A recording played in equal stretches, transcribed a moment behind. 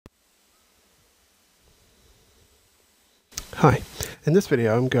Hi, in this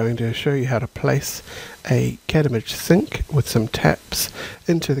video I'm going to show you how to place a Cadimage sink with some taps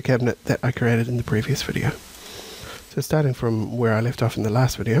into the cabinet that I created in the previous video. So starting from where I left off in the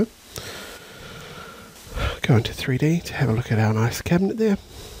last video, go into 3D to have a look at our nice cabinet there.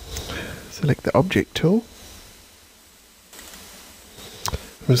 Select the object tool.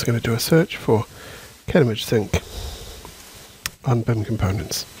 I'm just going to do a search for Cadimage sink on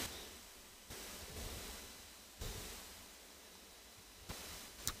BIMComponents.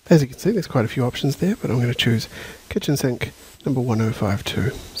 As you can see, there's quite a few options there, but I'm going to choose kitchen sink number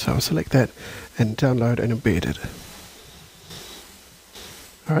 1052. So I'll select that and download and embed it.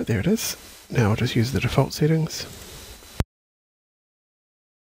 Alright, there it is. Now I'll just use the default settings.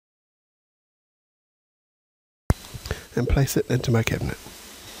 And place it into my cabinet.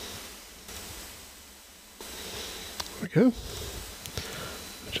 There we go.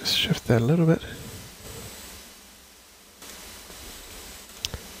 Just shift that a little bit.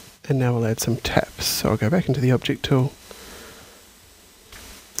 And now we'll add some taps. So I'll go back into the object tool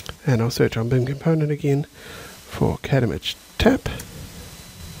and I'll search on BIMComponent again for Cadimage tap.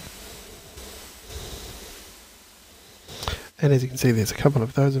 And as you can see, there's a couple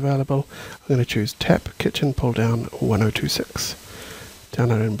of those available. I'm going to choose tap kitchen pull down 1026.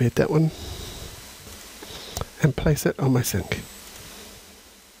 Download and embed that one and place it on my sink.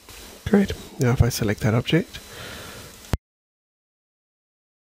 Great. Now if I select that object,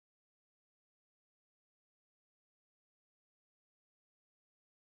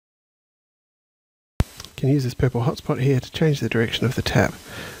 can use this purple hotspot here to change the direction of the tap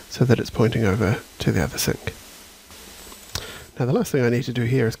so that it's pointing over to the other sink. Now the last thing I need to do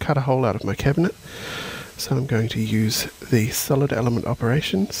here is cut a hole out of my cabinet, so I'm going to use the solid element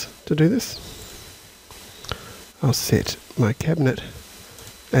operations to do this. I'll set my cabinet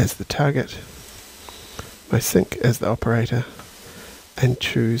as the target, my sink as the operator, and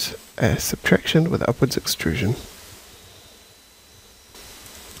choose a subtraction with upwards extrusion.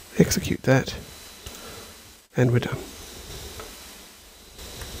 Execute that. And we're done.